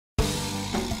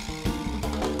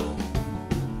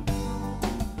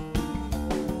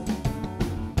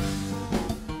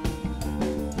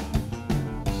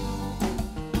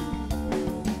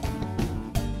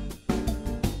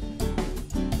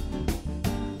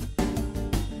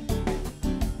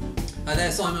Hi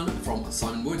there, Simon from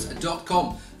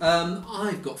simonwoods.com.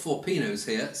 I've got 4 Pinots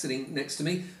here sitting next to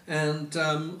me, and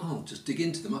I'll just dig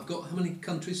into them. I've got how many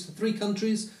countries? 3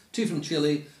 countries, 2 from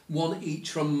Chile, 1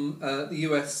 each from the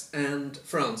US and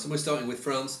France. And we're starting with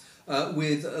France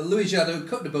with Louis Jadot,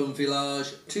 Côte de Beaune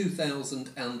Village,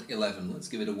 2011. Let's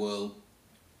give it a whirl.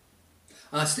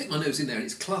 I stick my nose in there,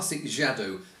 it's classic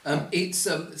Jadot. It's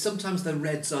sometimes the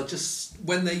reds are just,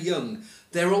 when they're young,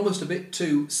 they're almost a bit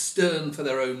too stern for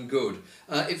their own good.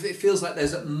 It feels like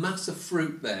there's a mass of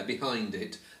fruit there behind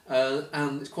it,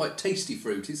 and it's quite tasty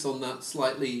fruit. It's on that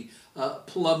slightly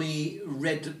plummy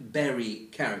red berry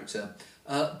character.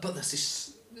 But there's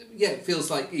this, yeah, it feels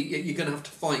like you're going to have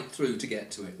to fight through to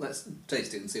get to it. Let's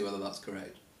taste it and see whether that's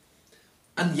correct.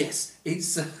 And yes,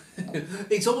 it's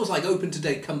it's almost like open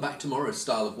today, come back tomorrow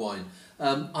style of wine.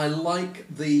 I like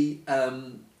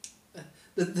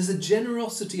there's a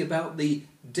generosity about the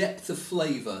depth of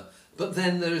flavour, but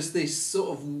then there's this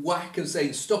sort of whack of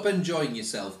saying, stop enjoying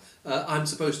yourself. I'm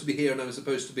supposed to be here and I'm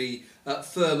supposed to be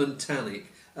firm and tannic.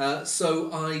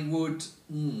 So I would,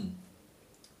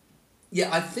 yeah,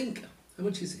 I think, how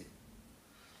much is it?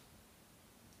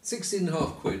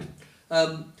 16.5 quid.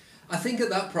 I think at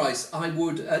that price, I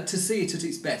would, to see it at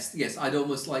its best, yes, I'd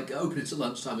almost like open it at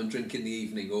lunchtime and drink in the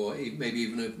evening, or maybe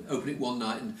even open it one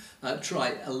night and try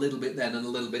it a little bit then and a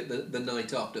little bit the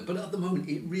night after. But at the moment,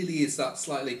 it really is that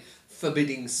slightly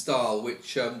forbidding style,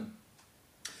 which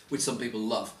some people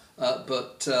love.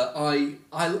 But I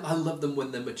love them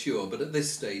when they're mature, but at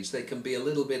this stage they can be a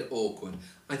little bit awkward.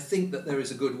 I think that there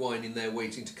is a good wine in there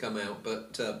waiting to come out,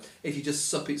 but if you just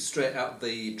sup it straight out of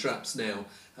the traps now,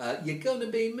 you're going to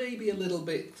be maybe a little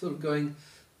bit sort of going,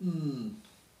 oh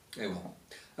well.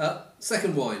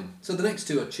 Second wine. So the next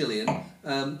 2 are Chilean,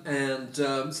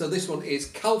 so this one is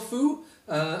Kalfu,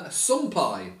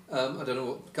 Sumpai. I don't know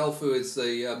what Kalfu is.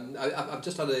 I've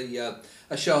just had a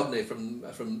Chardonnay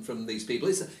from these people.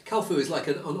 Kalfu is like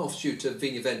an offshoot of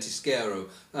Vigna Ventisquero.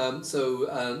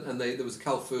 There was a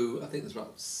Kalfu. I think there's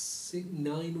about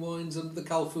 9 wines under the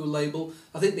Kalfu label.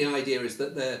 I think the idea is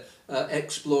that they're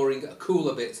exploring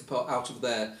cooler bits out of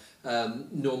their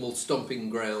normal stomping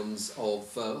grounds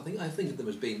of. I think of them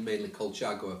as being mainly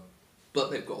Colchagua,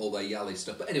 but they've got all their Yali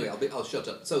stuff. But anyway, I'll shut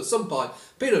up. So Sumpai,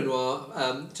 Pinot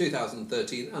Noir,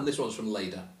 2013, and this one's from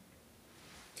Leyda.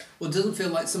 Well, it doesn't feel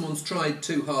like someone's tried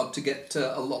too hard to get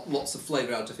lots of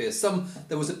flavour out of here.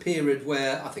 There was a period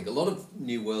where I think a lot of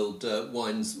New World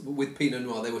wines with Pinot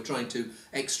Noir, they were trying to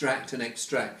extract and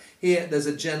extract. Here, there's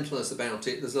a gentleness about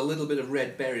it. There's a little bit of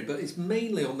red berry, but it's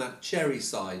mainly on that cherry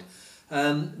side.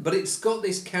 But it's got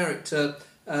this character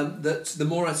that the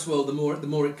more I swirl, the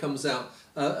more it comes out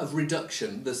of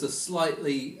reduction. There's a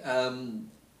slightly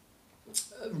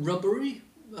rubbery.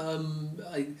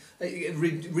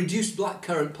 Reduced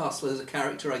blackcurrant pus is a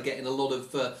character I get in a lot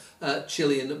of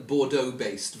Chilean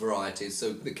Bordeaux-based varieties,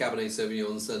 so the Cabernet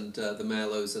Sauvignons and the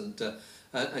Merlots and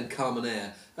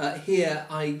Carmenere. Here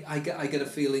I get a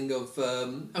feeling of,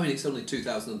 I mean, it's only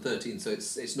 2013, so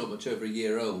it's not much over a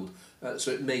year old,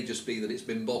 so it may just be that it's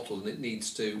been bottled and it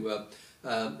needs to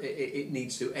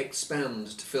expand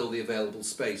to fill the available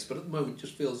space. But at the moment, it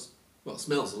just feels, well, it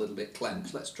smells a little bit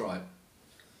clenched. Let's try it.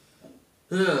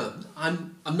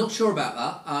 I'm not sure about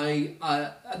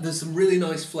that. There's some really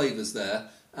nice flavours there.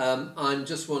 I'm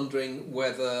just wondering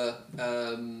whether,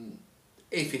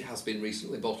 if it has been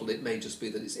recently bottled, it may just be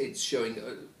that it's showing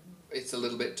it's a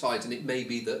little bit tight, and it may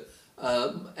be that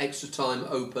extra time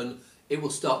open, it will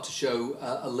start to show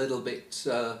a little bit.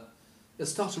 It'll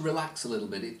start to relax a little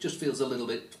bit. It just feels a little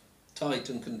bit tight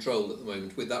and controlled at the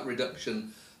moment, with that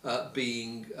reduction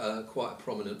being quite a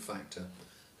prominent factor.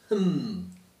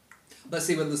 Let's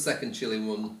see whether the second Chilean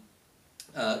one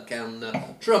can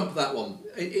trump that one.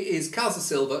 It is Casa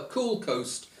Silva, Cool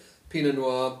Coast, Pinot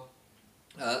Noir.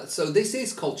 So this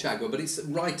is Colchagua, but it's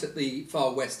right at the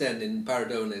far west end in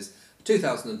Paredones.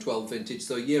 2012 vintage,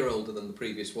 so a year older than the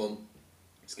previous one.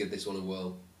 Let's give this one a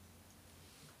whirl.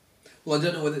 Well, I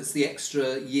don't know whether it's the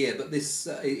extra year, but this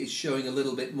is showing a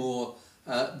little bit more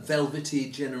velvety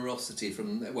generosity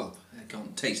from, well, I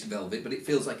can't taste velvet, but it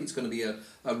feels like it's going to be a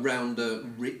rounder,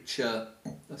 richer.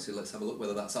 Let's have a look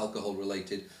whether that's alcohol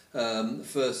related. The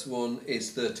first one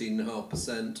is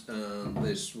 13.5%, and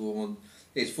this one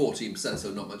is 14%,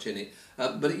 so not much in it.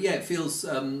 But yeah, it feels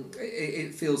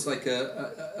like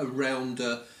a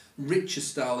rounder, richer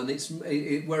style, and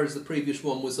whereas the previous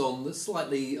one was on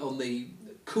the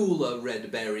cooler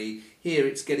red berry. Here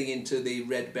it's getting into the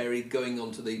red berry, going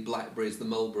on to the blackberries, the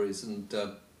mulberries, and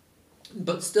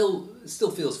but still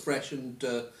feels fresh, and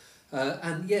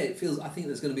yeah, it feels. I think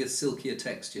there's going to be a silkier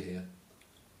texture here.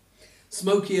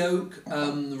 Smoky oak,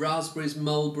 raspberries,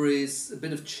 mulberries, a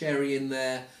bit of cherry in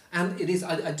there. And it is,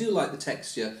 I do like the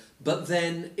texture, but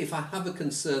then if I have a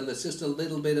concern, there's just a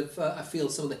little bit of, I feel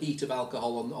some of the heat of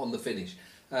alcohol on the finish.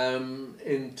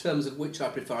 In terms of which I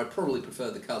prefer, I probably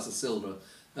prefer the Casa Silva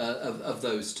of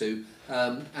those two.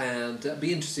 And it'd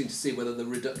be interesting to see whether the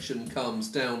reduction calms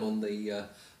down on the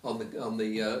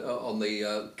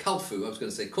Kalfu. I was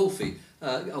going to say Kulfi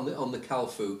on the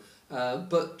Kalfu.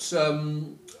 But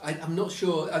I'm not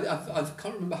sure. I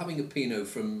can't remember having a Pinot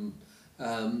from.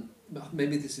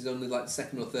 Maybe this is only like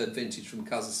second or third vintage from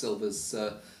Casa Silva's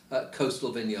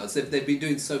coastal vineyards. They've been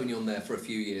doing Sauvignon there for a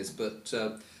few years, but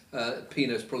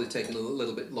Pinot's probably taken a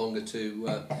little bit longer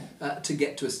to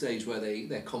get to a stage where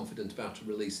they're confident about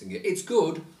releasing it. It's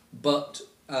good, but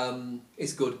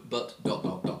dot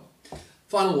dot dot.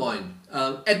 Final wine,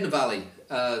 Edna Valley,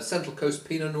 Central Coast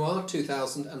Pinot Noir,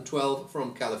 2012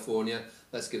 from California.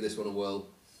 Let's give this one a whirl.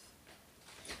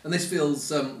 And this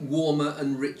feels warmer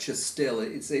and richer still.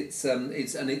 It's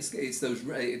those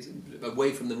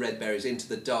away from the red berries into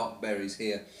the dark berries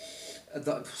here.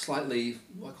 That slightly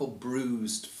what I call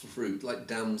bruised fruit, like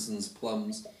damsons,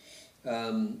 plums,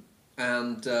 and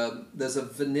there's a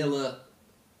vanilla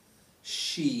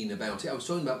sheen about it. I was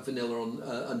talking about vanilla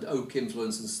and oak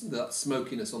influence and that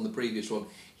smokiness on the previous one.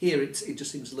 Here it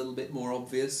just seems a little bit more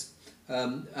obvious,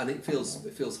 and it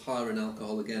feels higher in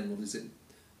alcohol again. What is it?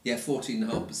 Yeah,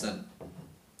 14.5%.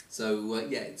 So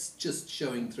yeah, it's just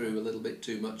showing through a little bit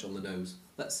too much on the nose.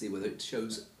 Let's see whether it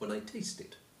shows when I taste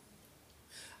it.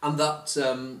 And that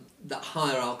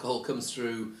higher alcohol comes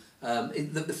through.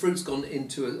 The fruit's gone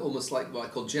into almost like what I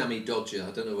call jammy dodger.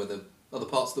 I don't know whether other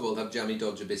parts of the world have jammy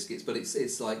dodger biscuits, but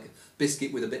it's like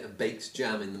biscuit with a bit of baked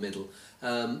jam in the middle.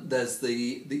 There's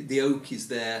the oak is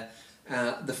there.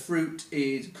 The fruit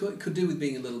could do with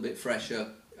being a little bit fresher.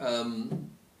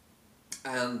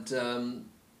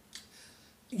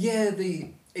 Yeah,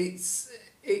 it's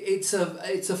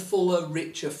a fuller,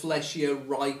 richer, fleshier,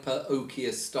 riper,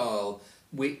 oakier style,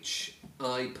 which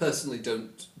I personally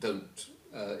don't.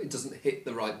 It doesn't hit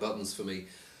the right buttons for me.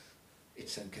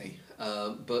 It's okay,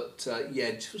 but yeah,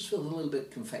 it just feels a little bit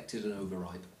confected and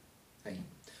overripe. Hey,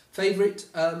 favourite?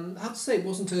 I have to say it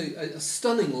wasn't a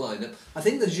stunning lineup. I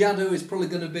think the Jadot is probably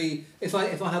going to be, if I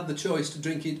had the choice to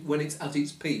drink it when it's at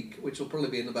its peak, which will probably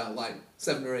be in about like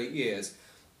 7 or 8 years,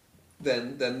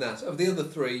 then that. Of the other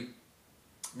three,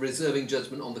 reserving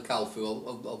judgment on the Kalfu.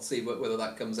 I'll see whether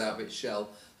that comes out of its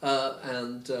shell.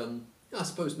 And I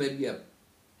suppose maybe, yeah,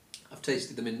 I've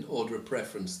tasted them in order of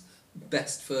preference.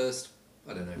 Best first,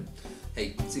 I don't know.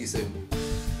 Hey, see you soon.